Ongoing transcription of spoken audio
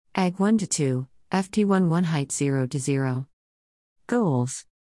AG 1-2, FT 1-1 height 0-0. Goals: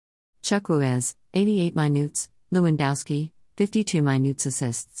 Chukwueze, 88 minutes, Lewandowski, 52 minutes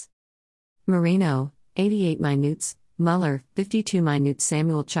assists. Marino, 88 minutes, Muller, 52 minutes.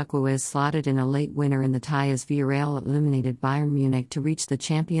 Samuel Chukwueze slotted in a late winner in the tie as Villareal eliminated Bayern Munich to reach the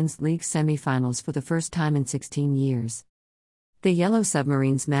Champions League semi-finals for the first time in 16 years. The Yellow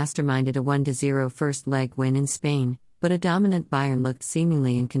Submarines masterminded a 1-0 first leg win in Spain, but a dominant Bayern looked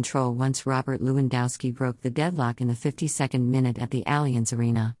seemingly in control once Robert Lewandowski broke the deadlock in the 52nd minute at the Allianz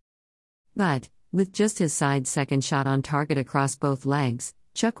Arena. But, with just his side's second shot on target across both legs,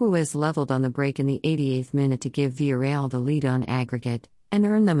 Chukwueze leveled on the break in the 88th minute to give Villareal the lead on aggregate, and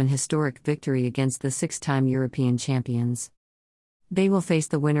earn them an historic victory against the six-time European champions. They will face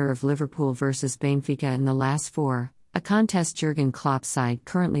the winner of Liverpool vs Benfica in the last four, a contest Jurgen Klopp's side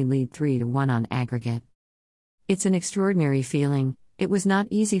currently lead 3-1 on aggregate. "It's an extraordinary feeling. It was not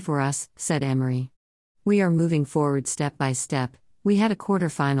easy for us," said Emery. "We are moving forward step by step. We had a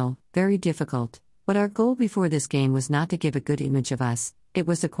quarter-final, very difficult, but our goal before this game was not to give a good image of us, it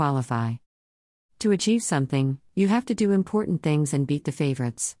was to qualify. To achieve something, you have to do important things and beat the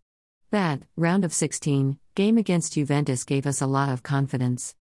favorites. That round of 16 game against Juventus gave us a lot of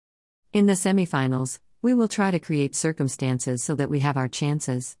confidence. In the semi-finals, we will try to create circumstances so that we have our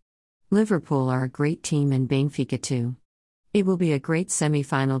chances. Liverpool are a great team and Benfica too. It will be a great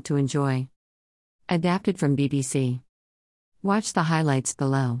semi-final to enjoy." Adapted from BBC. Watch the highlights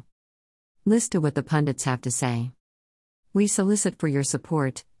below. Listen to what the pundits have to say. We solicit for your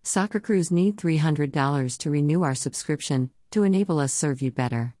support. Soccer Crews need $300 to renew our subscription, to enable us serve you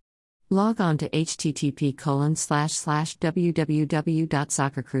better. Log on to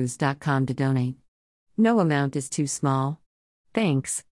http://www.soccercrews.com to donate. No amount is too small. Thanks.